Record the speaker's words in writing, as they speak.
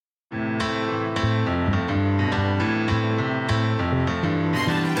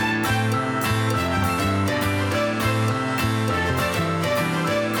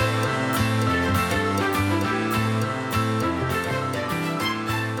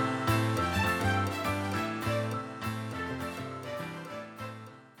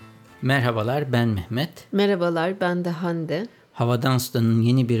Merhabalar, ben Mehmet. Merhabalar, ben de Hande. Havadan Sudan'ın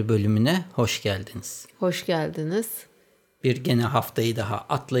yeni bir bölümüne hoş geldiniz. Hoş geldiniz. Gene haftayı daha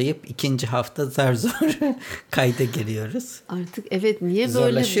atlayıp ikinci hafta zar zor kayda giriyoruz. Artık evet, niye böyle?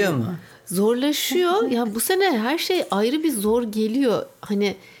 Zorlaşıyor mu? Zorlaşıyor. Ya bu sene her şey ayrı bir zor geliyor.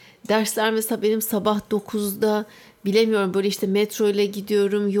 Hani dersler mesela benim sabah 9'da bilemiyorum, böyle işte metro ile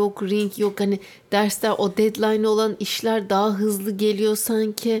gidiyorum, yok ring yok, hani dersler, o deadline olan işler daha hızlı geliyor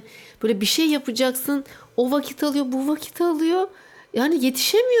sanki. Böyle bir şey yapacaksın, o vakit alıyor, bu vakit alıyor. Yani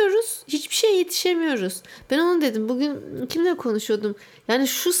yetişemiyoruz. Hiçbir şeye yetişemiyoruz. Ben onu dedim. Bugün kimle konuşuyordum? Yani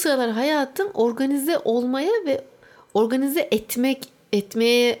şu sıralar hayatım organize olmaya ve organize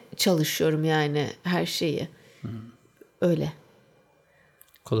etmeye çalışıyorum yani her şeyi. Öyle.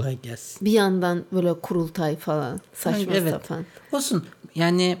 Kolay gelsin. Bir yandan böyle kurultay falan, saçma evet. sapan. Olsun.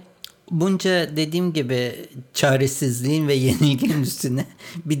 Yani bunca dediğim gibi çaresizliğin ve yenilginin üstüne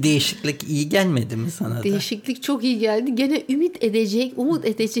bir değişiklik iyi gelmedi mi sana da? Değişiklik çok iyi geldi. Gene umut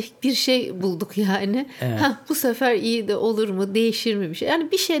edecek bir şey bulduk yani. Evet. Bu sefer iyi de olur mu, değişir mi bir şey?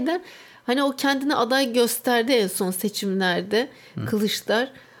 Yani bir şeyden, hani o kendine aday gösterdi en son seçimlerde.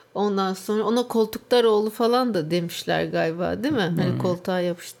 Kılıçlar. Ondan sonra ona Koltukdaroğlu falan da demişler galiba, değil mi? Hani koltuğa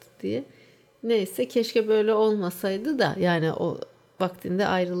yapıştı diye. Neyse, keşke böyle olmasaydı da yani o vaktinde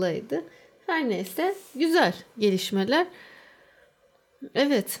ayrılaydı. Her neyse, güzel gelişmeler.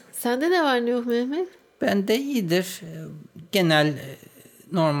 Evet. Sende ne var ne yok Mehmet? Bende iyidir. Genel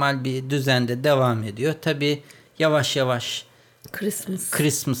normal bir düzende devam ediyor. Tabii yavaş yavaş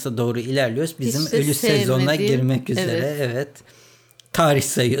Christmas'a doğru ilerliyoruz. Bizim ölü sezonuna girmek üzere. Evet. Tarih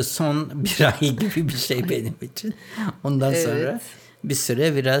sayıyor. Son bir ay gibi bir şey benim için. Ondan sonra bir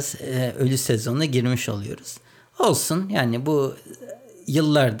süre biraz ölü sezonuna girmiş oluyoruz. Olsun, yani bu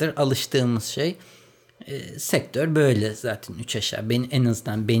yıllardır alıştığımız şey. Sektör böyle zaten 3 aşağı. En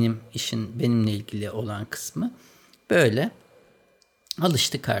azından benim işin benimle ilgili olan kısmı böyle.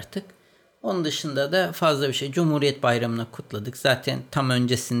 Alıştık artık. Onun dışında da fazla bir şey. Cumhuriyet Bayramı'nı kutladık. Zaten tam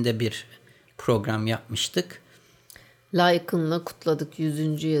öncesinde bir program yapmıştık. Layıkınla kutladık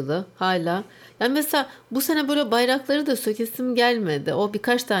 100. yılı. Hala. Yani mesela bu sene böyle bayrakları da sökesim gelmedi. O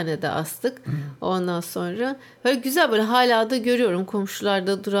birkaç tane de astık. Ondan sonra böyle güzel, böyle hala da görüyorum.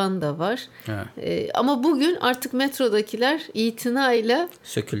 Komşularda duran da var. Ama bugün artık metrodakiler itinayla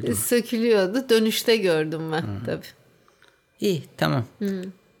sökülüyordu. Dönüşte gördüm ben tabii. İyi, tamam.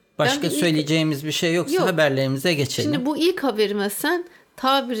 Başka söyleyeceğimiz bir şey yoksa haberlerimize geçelim. Şimdi bu ilk haberime sen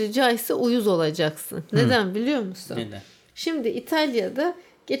tabiri caizse uyuz olacaksın. Neden biliyor musun? Neden? Şimdi İtalya'da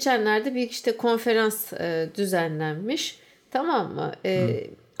geçenlerde bir işte konferans düzenlenmiş. Tamam mı?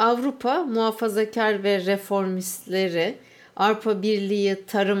 Avrupa Muhafazakar ve Reformistleri, Avrupa Birliği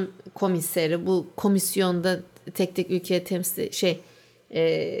Tarım Komiseri, bu komisyonda tek tek ülkeye temsil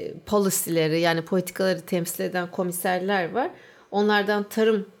policy'leri, yani politikaları temsil eden komiserler var. Onlardan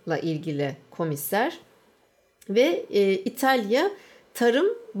tarımla ilgili komiser ve İtalya Tarım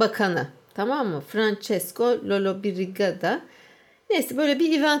Bakanı, tamam mı? Francesco Lollobrigida. Neyse, böyle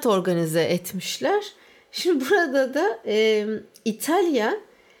bir event organize etmişler. Şimdi burada da İtalya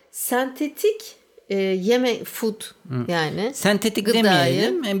sentetik food, yani sentetik gıdayı,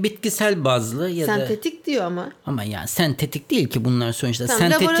 demeyelim, bitkisel bazlı ya sentetik diyor ama yani sentetik değil ki bunlar sonuçta.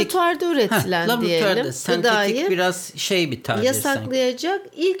 Sentetik, laboratuvarda üretilen diyelim. Sentetik biraz bir tabir. Yasaklayacak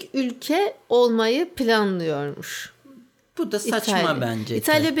ilk ülke olmayı planlıyormuş. Bu da saçma İtalya. bence.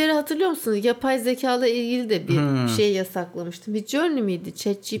 İtalya bir hatırlıyor musunuz? Yapay zekayla ilgili de bir şey yasaklamıştı. Midjourney miydi?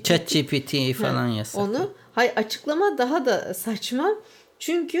 ChatGPT falan yasakladı. Onu açıklama daha da saçma.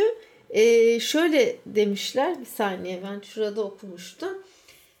 Çünkü şöyle demişler, bir saniye, ben şurada okumuştum.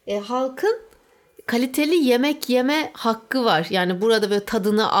 Halkın kaliteli yemek yeme hakkı var. Yani burada böyle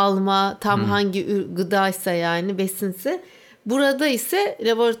tadını alma, tam hangi gıdaysa, yani besinse. Burada ise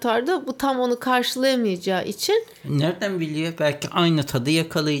laboratuvarda bu tam onu karşılayamayacağı için. Nereden biliyor? Belki aynı tadı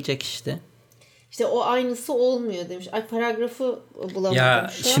yakalayacak işte. İşte o aynısı olmuyor demiş. Paragrafı bulamadım.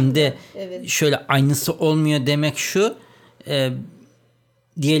 Ya şimdi şöyle aynısı olmuyor demek şu.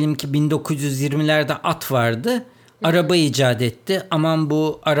 Diyelim ki 1920'lerde at vardı. Araba icat etti. Aman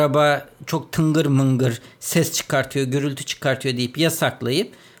bu araba çok tıngır mıngır ses çıkartıyor, gürültü çıkartıyor deyip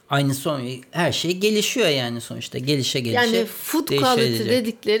yasaklayıp aynısı olmuyor. Her şey gelişiyor yani sonuçta. Gelişe. Yani food quality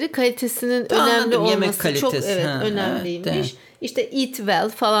dedikleri kalitesinin önemli olması, yemek kalitesi, çok önemliymiş. Evet. İşte eat well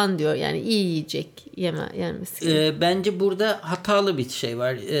falan diyor. Yani iyi yiyecek yenmesi. Bence burada hatalı bir şey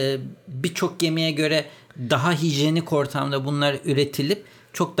var. Birçok yemeğe göre daha hijyenik ortamda bunlar üretilip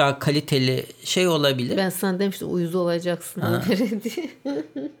çok daha kaliteli şey olabilir. Ben sana demiştim uyuz olacaksın diye.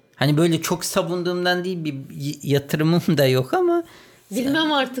 Hani böyle çok savunduğumdan değil, bir yatırımım da yok ama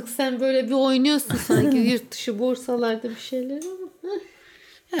Bilmem artık, sen böyle bir oynuyorsun sanki yurt dışı borsalarda bir şeyler ama.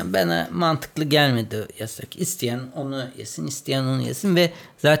 Yani bana mantıklı gelmedi yasak. İsteyen onu yesin, isteyen onu yesin ve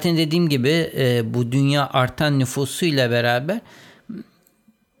zaten dediğim gibi bu dünya artan nüfusuyla beraber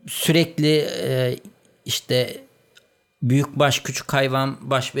sürekli işte büyükbaş küçük hayvan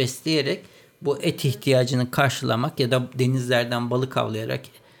baş besleyerek bu et ihtiyacını karşılamak ya da denizlerden balık avlayarak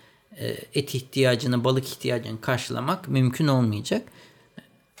et ihtiyacını, balık ihtiyacını karşılamak mümkün olmayacak.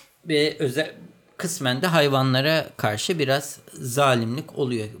 Ve kısmen de hayvanlara karşı biraz zalimlik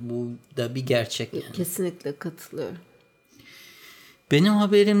oluyor. Bu da bir gerçek. Yani. Kesinlikle katılıyorum. Benim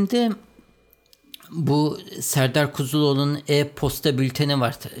haberimde bu Serdar Kuzuloğlu'nun e-posta bülteni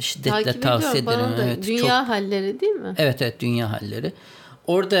var. Şiddetle tavsiye ederim. Evet, Dünya Halleri değil mi? Evet, Dünya Halleri.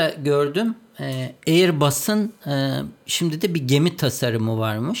 Orada gördüm. Airbus'ın şimdi de bir gemi tasarımı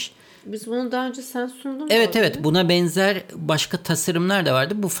varmış. Biz bunu daha önce sen sundun mu? Evet, buna benzer başka tasarımlar da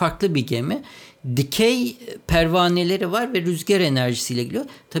vardı. Bu farklı bir gemi. Dikey pervaneleri var ve rüzgar enerjisiyle geliyor.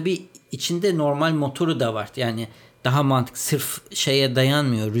 Tabii içinde normal motoru da var. Yani daha mantıklı, sırf şeye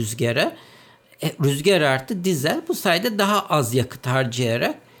dayanmıyor, rüzgara. Rüzgar artı dizel, bu sayede daha az yakıt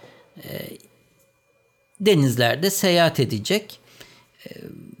harcayarak denizlerde seyahat edecek.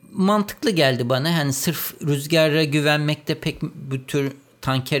 Mantıklı geldi bana. Yani sırf rüzgara güvenmek de pek bu tür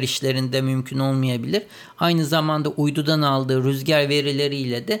tanker işlerinde mümkün olmayabilir. Aynı zamanda uydudan aldığı rüzgar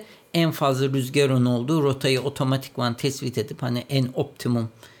verileriyle de en fazla rüzgarın olduğu rotayı otomatikman tespit edip hani en optimum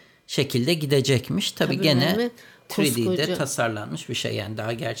şekilde gidecekmiş. Tabii gene 3D'de tasarlanmış bir şey. Yani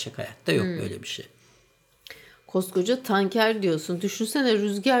daha gerçek hayatta yok böyle bir şey. Koskoca tanker diyorsun. Düşünsene,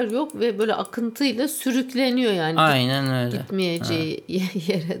 rüzgar yok ve böyle akıntıyla sürükleniyor yani. Aynen öyle. Gitmeyeceği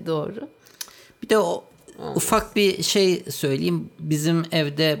yere doğru. Bir de ufak bir şey söyleyeyim. Bizim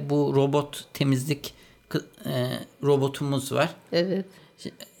evde bu robot temizlik robotumuz var. Evet.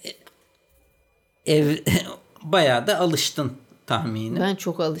 Ev bayağı da alıştın tahminim. Ben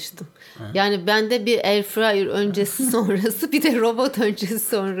çok alıştım. Yani bende bir airfryer öncesi sonrası, bir de robot öncesi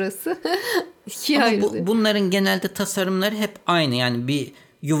sonrası. Ama bunların genelde tasarımları hep aynı. Yani bir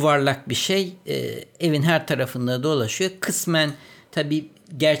yuvarlak bir şey evin her tarafında dolaşıyor. Kısmen tabii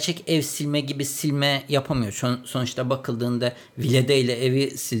gerçek ev silme gibi silme yapamıyor. Sonuçta bakıldığında viledeyle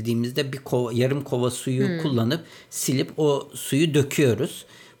evi sildiğimizde yarım kova suyu kullanıp silip o suyu döküyoruz.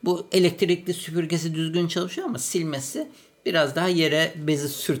 Bu elektrikli süpürgesi düzgün çalışıyor ama silmesi biraz daha yere bezi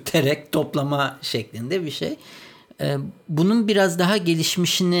sürterek toplama şeklinde bir şey. Bunun biraz daha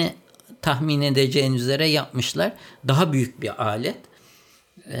gelişmişini tahmin edeceğin üzere yapmışlar. Daha büyük bir alet.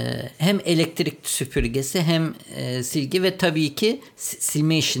 Hem elektrik süpürgesi hem silgi ve tabii ki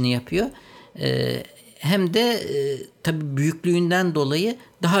silme işini yapıyor. Hem de tabii büyüklüğünden dolayı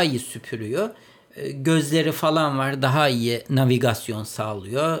daha iyi süpürüyor. Gözleri falan var, daha iyi navigasyon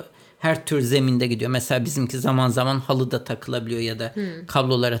sağlıyor. Her tür zeminde gidiyor. Mesela bizimki zaman zaman halıda takılabiliyor ya da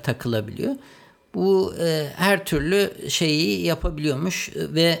kablolara takılabiliyor. Bu her türlü şeyi yapabiliyormuş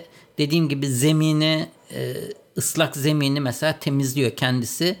ve dediğim gibi zemini, ıslak zemini mesela temizliyor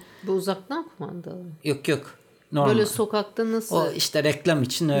kendisi. Bu uzaktan kumandalı. Yok. Normal. Böyle sokakta nasıl? O işte reklam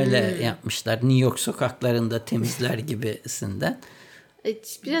için öyle yapmışlar. New York sokaklarında temizler gibisinden.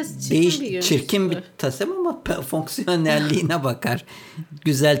 Biraz çirkin bir tasarım ama fonksiyonelliğine bakar.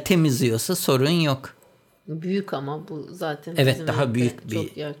 Güzel temizliyorsa sorun yok. Büyük ama bu zaten. Evet, daha büyük bir.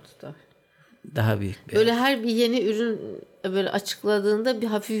 Çok yer tutar. Daha büyük bir. Böyle her bir yeni ürün böyle açıkladığında bir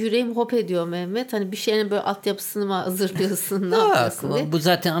hafif yüreğim hop ediyor Mehmet. Hani bir şeyin böyle altyapısını mı hazırlıyorsun, ne yapıyorsun diye. Bu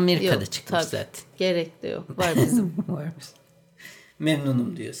zaten Amerika'da çıkmış zaten. Gerek de yok. Var bizim. Var bizim.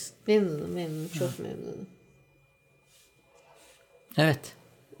 Memnunum diyorsun. Memnunum. Çok memnunum. Evet.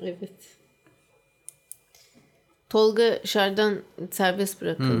 Tolga Şardan serbest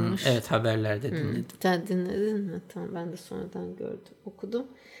bırakılmış. Evet, haberlerde dinledim. Sen dinledin mi? Tamam, ben de sonradan gördüm, okudum.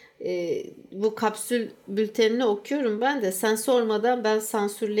 Bu kapsül bültenini okuyorum ben de. Sen sormadan ben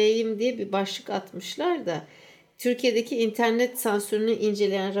sansürleyeyim diye bir başlık atmışlar da. Türkiye'deki internet sansürünü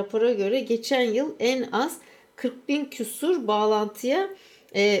inceleyen rapora göre geçen yıl en az 40.000 küsur bağlantıya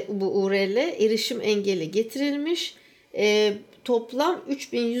bu URL erişim engeli getirilmiş. Toplam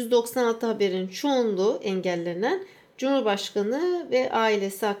 3.196 haberin çoğunluğu engellenen Cumhurbaşkanı ve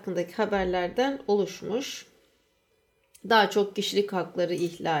ailesi hakkındaki haberlerden oluşmuş. Daha çok kişilik hakları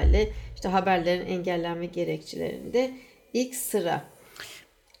ihlali, işte haberlerin engellenme gerekçelerinde ilk sıra.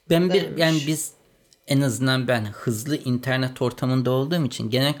 Yani biz, en azından ben hızlı internet ortamında olduğum için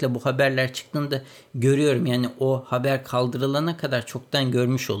genellikle bu haberler çıktığında görüyorum. Yani o haber kaldırılana kadar çoktan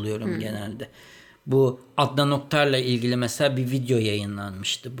görmüş oluyorum genelde. Bu Adnan Oktar'la ilgili mesela bir video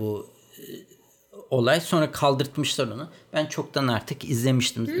yayınlanmıştı. Bu olay. Sonra kaldırtmışlar onu. Ben çoktan artık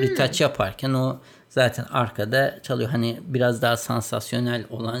izlemiştim. Retouch yaparken o zaten arkada çalıyor. Hani biraz daha sansasyonel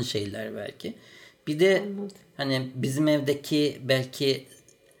olan şeyler belki. Bir de hani bizim evdeki belki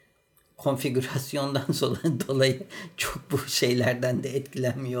konfigürasyondan dolayı çok bu şeylerden de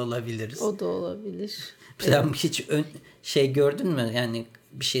etkilenmiyor olabiliriz. O da olabilir. Sen hiç şey gördün mü? Yani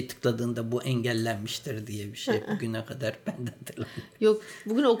bir şey tıkladığında bu engellenmiştir diye bir şey bugüne kadar benden hatırlamıyorum. Yok,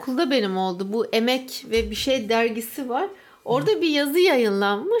 bugün okulda benim oldu. Bu Emek ve bir şey dergisi var. Orada bir yazı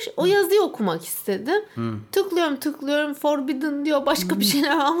yayınlanmış. O yazıyı okumak istedim. Tıklıyorum forbidden diyor. Başka bir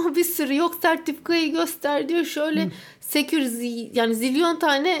şeyler ama bir sürü yok, sertifikayı göster diyor. Şöyle yani zilyon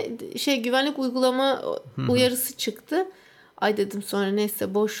tane güvenlik uygulama uyarısı çıktı. Ay dedim sonra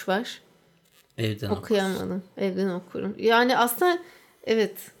neyse boş ver. Evden okuyamadım. Okursun. Evden okurum. Yani aslında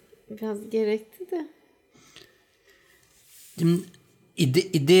evet biraz gerekti de. Şimdi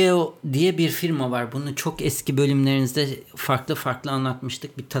Ideo diye bir firma var. Bunu çok eski bölümlerinizde farklı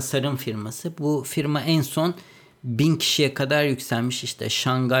anlatmıştık. Bir tasarım firması. Bu firma en son 1000 kişiye kadar yükselmiş. İşte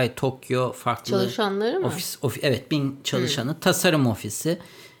Şangay, Tokyo farklı. Çalışanları mı? Evet 1000 çalışanı. Tasarım ofisi.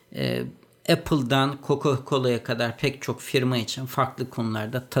 Apple'dan Coca-Cola'ya kadar pek çok firma için farklı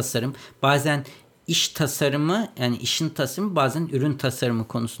konularda tasarım. Bazen iş tasarımı yani işin tasarımı bazen ürün tasarımı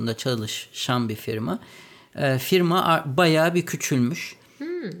konusunda çalışan bir firma. Firma bayağı bir küçülmüş.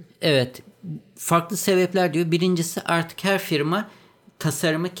 Evet. Farklı sebepler diyor. Birincisi artık her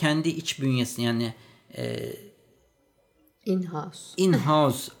tasarımı kendi iç bünyesinde yani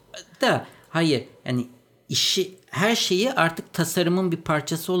in-house da hayır yani her şeyi artık tasarımın bir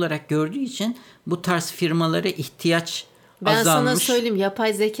parçası olarak gördüğü için bu tarz firmalara ihtiyaç ben azalmış. Sana söyleyeyim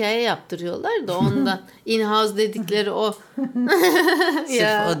yapay zekaya yaptırıyorlar da ondan in-house dedikleri o.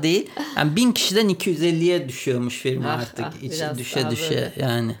 Sırf o değil. Yani 1000 kişiden 250'ye düşüyormuş firma artık. Düşe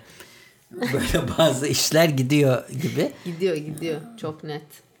yani. Böyle bazı işler gidiyor gibi. Gidiyor. Çok net.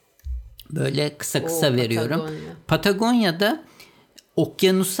 Böyle kısa veriyorum. Patagonya'da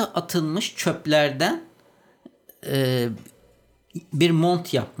okyanusa atılmış çöplerden bir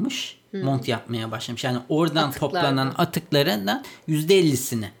mont yapmış. Mont yapmaya başlamış. Yani oradan toplanan atıklarından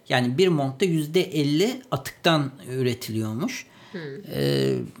 %50'sini yani bir montta %50 atıktan üretiliyormuş.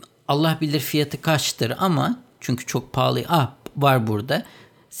 Allah bilir fiyatı kaçtır ama çünkü çok pahalı. Var burada.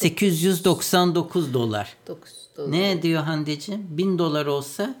 $899. Ne ediyor Hande'ciğim? $1000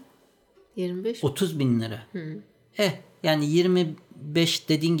 olsa 25 30.000 lira. Yani 25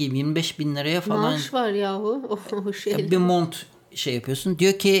 dediğin gibi 25.000 liraya falan. Maaş var yahu. Bir mont yapıyorsun.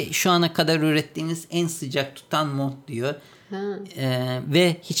 Diyor ki şu ana kadar ürettiğiniz en sıcak tutan mont diyor.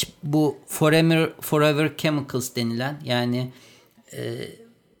 Ve hiç bu forever chemicals denilen yani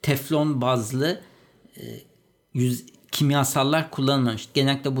teflon bazlı kimyasallar kullanılmamış.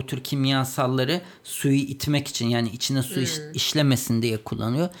 Genellikle bu tür kimyasalları suyu itmek için yani içine su işlemesin diye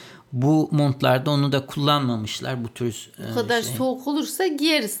kullanıyor. Bu montlarda onu da kullanmamışlar bu tür. Bu kadar soğuk olursa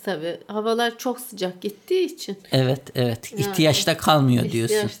giyeriz tabii. Havalar çok sıcak gittiği için. Evet. Yani, ihtiyaçta kalmıyor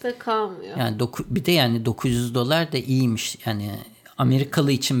diyorsun. İhtiyaçta kalmıyor. Yani bir de yani $900 da iyiymiş. Yani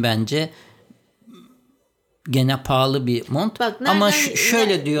Amerikalı için bence gene pahalı bir mont. Bak, ama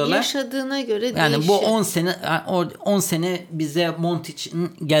şöyle diyorlar. Yaşadığına göre yani değişir. Bu 10 sene bize mont için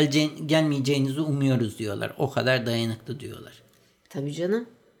gelmeyeceğinizi umuyoruz diyorlar. O kadar dayanıklı diyorlar. Tabii canım.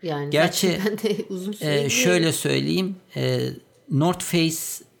 Yani gerçi ben de uzun süre şöyle söyleyeyim. North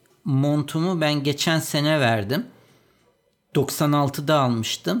Face montumu ben geçen sene verdim. 96'da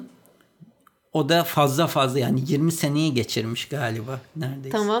almıştım. O da fazla yani 20 seneyi geçirmiş galiba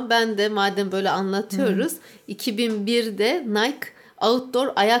neredeyse. Tamam, ben de madem böyle anlatıyoruz 2001'de Nike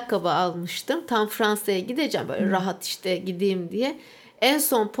outdoor ayakkabı almıştım. Tam Fransa'ya gideceğim böyle rahat işte gideyim diye. En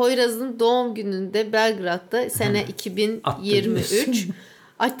son Poyraz'ın doğum gününde Belgrad'da sene 2023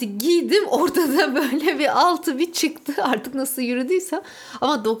 artık giydim, orada da böyle bir altı bir çıktı artık nasıl yürüdüysem.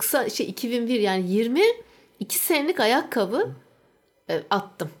 Ama 2001 yani 22 senelik ayakkabı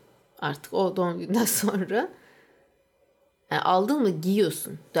attım artık o doğum günden sonra. Yani aldın mı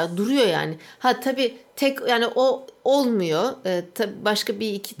giyiyorsun. Ya duruyor yani. Tabii tek yani o olmuyor. Tabii başka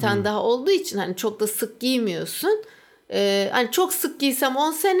bir iki tane daha olduğu için hani çok da sık giymiyorsun. Hani çok sık giysem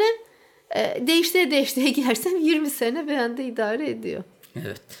 10 sene değiştire giyersem 20 sene bende idare ediyor.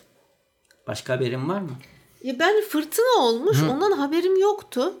 Evet. Başka haberin var mı? Ya ben fırtına olmuş. Ondan haberim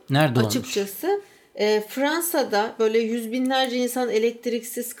yoktu. Nerede açıkçası. Olmuş? Fransa'da böyle yüz binlerce insan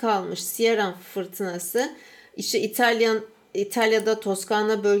elektriksiz kalmış. Sierra fırtınası. İşte İtalya'da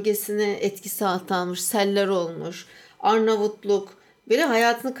Toskana bölgesine etkisi altına almış. Seller olmuş. Arnavutluk, Böyle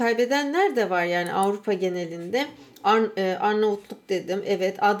hayatını kaybedenler de var yani Avrupa genelinde. Arnavutluk dedim.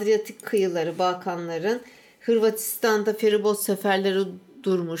 Evet, Adriyatik kıyıları, Balkanların. Hırvatistan'da feribot seferleri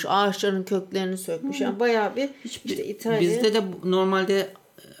durmuş. Ağaçların köklerini sökmüş. Yani bayağı bir işte İtalya. Bizde de normalde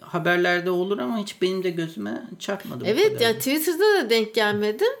haberlerde olur ama hiç benim de gözüme çarpmadı. Evet yani Twitter'da da denk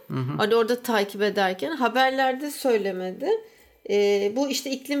gelmedim. Hani orada takip ederken haberlerde söylemedi. Bu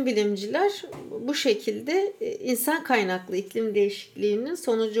işte iklim bilimciler bu şekilde insan kaynaklı iklim değişikliğinin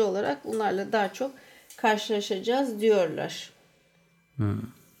sonucu olarak bunlarla daha çok karşılaşacağız diyorlar.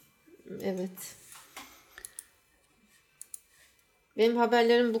 Evet. Benim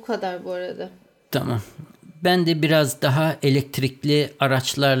haberlerim bu kadar bu arada. Tamam. Ben de biraz daha elektrikli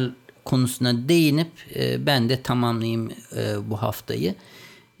araçlar konusuna değinip ben de tamamlayayım bu haftayı.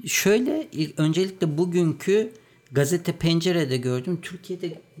 Şöyle öncelikle bugünkü gazete Pencere'de gördüm.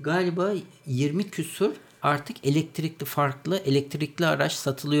 Türkiye'de galiba 20 küsur artık farklı elektrikli araç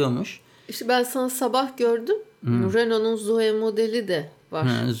satılıyormuş. İşte ben sana sabah gördüm. Renault'un Zoe modeli de var.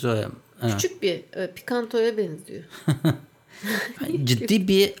 Zoe. Küçük bir Picanto'ya benziyor. Ciddi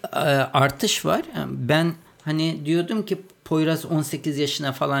bir artış var. Ben hani diyordum ki Poyraz 18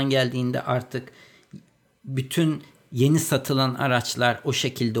 yaşına falan geldiğinde artık bütün yeni satılan araçlar o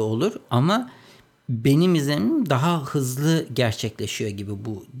şekilde olur ama benim izlemim daha hızlı gerçekleşiyor gibi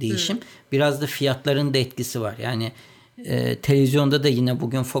bu değişim. Biraz da fiyatların da etkisi var. Yani televizyonda da yine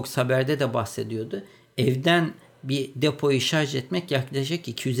bugün Fox Haber'de de bahsediyordu. Evden bir depoyu şarj etmek yaklaşık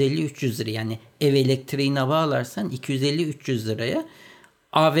 250-300 lira. Yani ev elektriğine bağlarsan 250-300 liraya.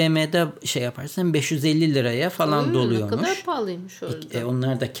 AVM'de yaparsan 550 liraya falan doluyormuş. Ne kadar pahalıymış orada.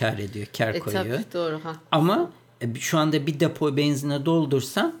 Onlar da kar ediyor, kar koyuyor. Tabii doğru. Ama şu anda bir depo benzine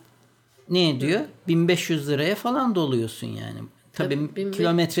doldursan ne ediyor? 1500 liraya falan doluyorsun yani. Tabii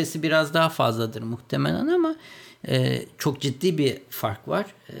kilometresi biraz daha fazladır muhtemelen ama çok ciddi bir fark var.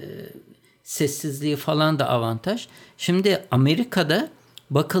 Sessizliği falan da avantaj. Şimdi Amerika'da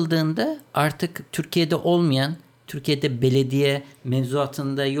bakıldığında artık Türkiye'de olmayan, Türkiye'de belediye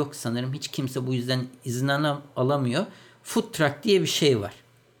mevzuatında yok sanırım. Hiç kimse bu yüzden izin alamıyor. Food truck diye bir şey var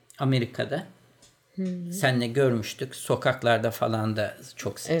Amerika'da. Seninle görmüştük. Sokaklarda falan da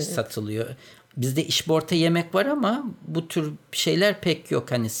çok satılıyor. Bizde işporta yemek var ama bu tür şeyler pek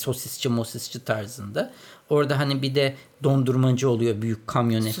yok. Hani sosisçi tarzında. Orada hani bir de dondurmacı oluyor. Büyük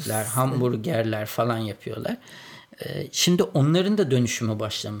kamyonetler, hamburgerler falan yapıyorlar. Şimdi onların da dönüşümü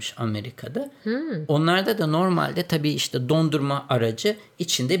başlamış Amerika'da. Onlarda da normalde tabii işte dondurma aracı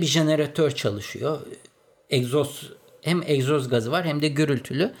içinde bir jeneratör çalışıyor. Hem egzoz gazı var hem de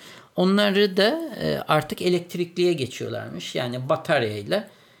gürültülü. Onları da artık elektrikliye geçiyorlarmış. Yani bataryayla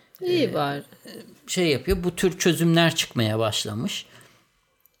yapıyor. Bu tür çözümler çıkmaya başlamış.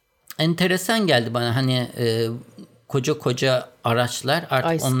 Enteresan geldi bana hani koca araçlar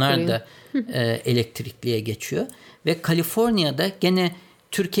artık onlar da elektrikliye geçiyor. Ve Kaliforniya'da gene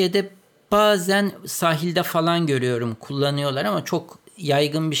Türkiye'de bazen sahilde falan görüyorum kullanıyorlar ama çok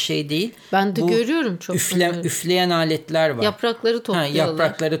yaygın bir şey değil. Ben de görüyorum çok. Üfleyen aletler var. Yaprakları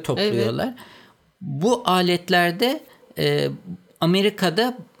topluyorlar. Evet. Bu aletlerde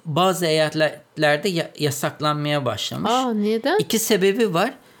Amerika'da bazı eyaletlerde yasaklanmaya başlamış. Neden? 2 sebebi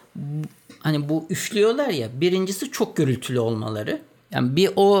var. Hani bu üflüyorlar ya. Birincisi çok gürültülü olmaları. Yani bir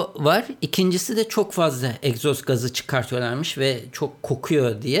o var. İkincisi de çok fazla egzoz gazı çıkartıyorlarmış ve çok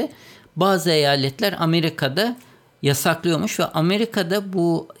kokuyor diye. Bazı eyaletler Amerika'da yasaklıyormuş ve Amerika'da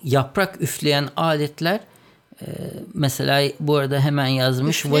bu yaprak üfleyen aletler mesela bu arada hemen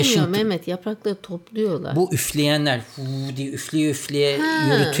yazmış. Üflemiyor Mehmet, yaprakları topluyorlar. Bu üfleyenler diye üfleye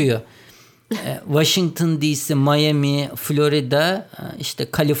yürütüyor. Washington DC, Miami, Florida,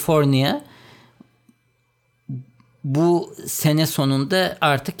 işte Kaliforniya bu sene sonunda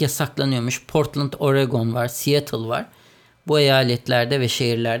artık yasaklanıyormuş. Portland, Oregon var, Seattle var. Bu eyaletlerde ve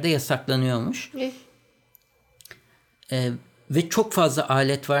şehirlerde yasaklanıyormuş. Ve çok fazla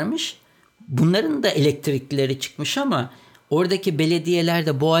alet varmış. Bunların da elektrikleri çıkmış ama oradaki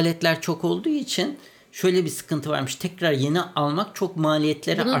belediyelerde bu aletler çok olduğu için şöyle bir sıkıntı varmış. Tekrar yeni almak çok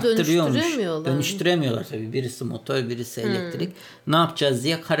maliyetleri arttırıyormuş. Dönüştüremiyorlar tabii. Birisi motor, birisi elektrik. Ne yapacağız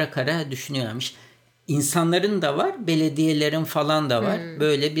diye kara düşünüyorlarmış. İnsanların da var, belediyelerin falan da var.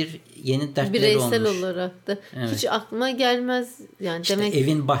 Böyle bir yeni dertleri olmuş. Bireysel olarak da. Evet. Hiç aklıma gelmez. Yani işte demek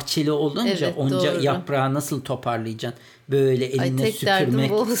evin bahçeli olunca onca yaprağı nasıl toparlayacaksın? Böyle eline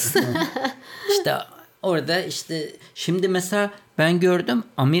süpürmek. İşte orada şimdi mesela ben gördüm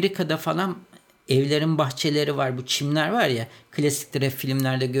Amerika'da falan evlerin bahçeleri var. Bu çimler var ya, klasiktir, hep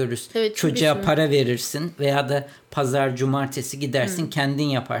filmlerde görürüz. Evet, çocuğa para verirsin veya da pazar cumartesi gidersin kendin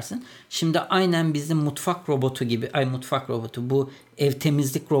yaparsın. Şimdi aynen bizim mutfak robotu bu ev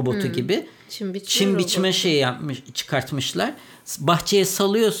temizlik robotu gibi çim biçme çıkartmışlar. Bahçeye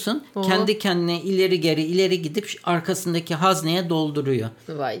salıyorsun, kendi kendine ileri gidip arkasındaki hazneye dolduruyor.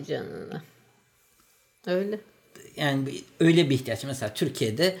 Vay canına. Öyle. Yani öyle bir ihtiyaç. Mesela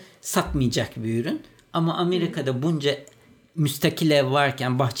Türkiye'de satmayacak bir ürün ama Amerika'da bunca müstakil ev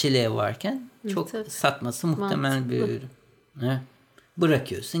varken, bahçeli ev varken çok satması muhtemel bir ürün.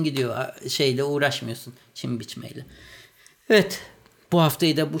 Bırakıyorsun, gidiyor, uğraşmıyorsun çim biçmeyle. Evet, bu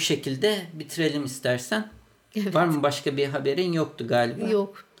haftayı da bu şekilde bitirelim istersen. Evet. Var mı başka bir haberin? Yoktu galiba.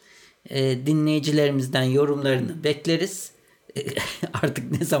 Yok. Dinleyicilerimizden yorumlarını bekleriz.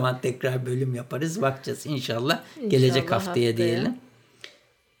 Artık ne zaman tekrar bölüm yaparız bakacağız inşallah. Gelecek haftaya diyelim.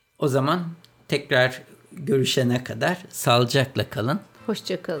 O zaman tekrar görüşene kadar sağlıcakla kalın.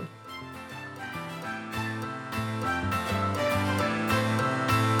 Hoşça kalın.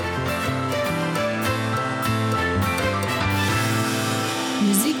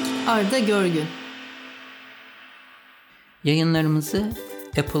 Müzik Arda Görgün. Yayınlarımızı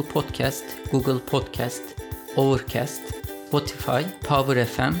Apple Podcast, Google Podcast, Overcast, Spotify, Power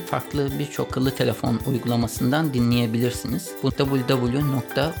FM, farklı birçok akıllı telefon uygulamasından dinleyebilirsiniz. Bu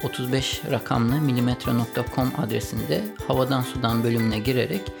www.35rakamlı-mm.com adresinde Havadan Sudan bölümüne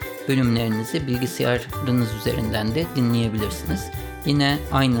girerek bölümlerinizi bilgisayarınız üzerinden de dinleyebilirsiniz. Yine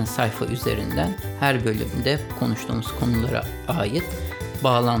aynı sayfa üzerinden her bölümde konuştuğumuz konulara ait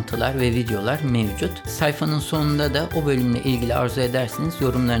bağlantılar ve videolar mevcut. Sayfanın sonunda da o bölümle ilgili arzu ederseniz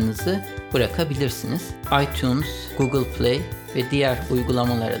yorumlarınızı bırakabilirsiniz. iTunes, Google Play ve diğer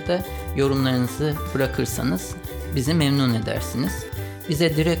uygulamalara da yorumlarınızı bırakırsanız bizi memnun edersiniz.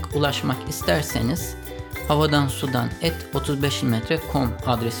 Bize direkt ulaşmak isterseniz havadansudan@35mm.com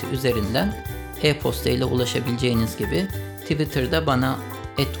adresi üzerinden e-posta ile ulaşabileceğiniz gibi Twitter'da bana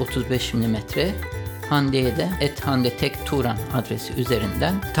 @35mm, Hande'ye de @handetekturan adresi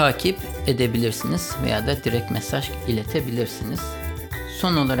üzerinden takip edebilirsiniz veya da direkt mesaj iletebilirsiniz.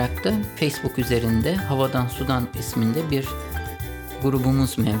 Son olarak da Facebook üzerinde Havadan Sudan isminde bir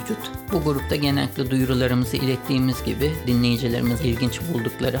grubumuz mevcut. Bu grupta genellikle duyurularımızı ilettiğimiz gibi dinleyicilerimiz ilginç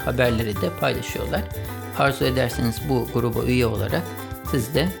buldukları haberleri de paylaşıyorlar. Arzu ederseniz bu gruba üye olarak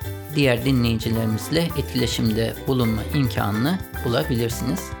siz de diğer dinleyicilerimizle etkileşimde bulunma imkanını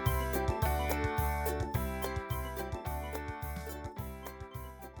bulabilirsiniz.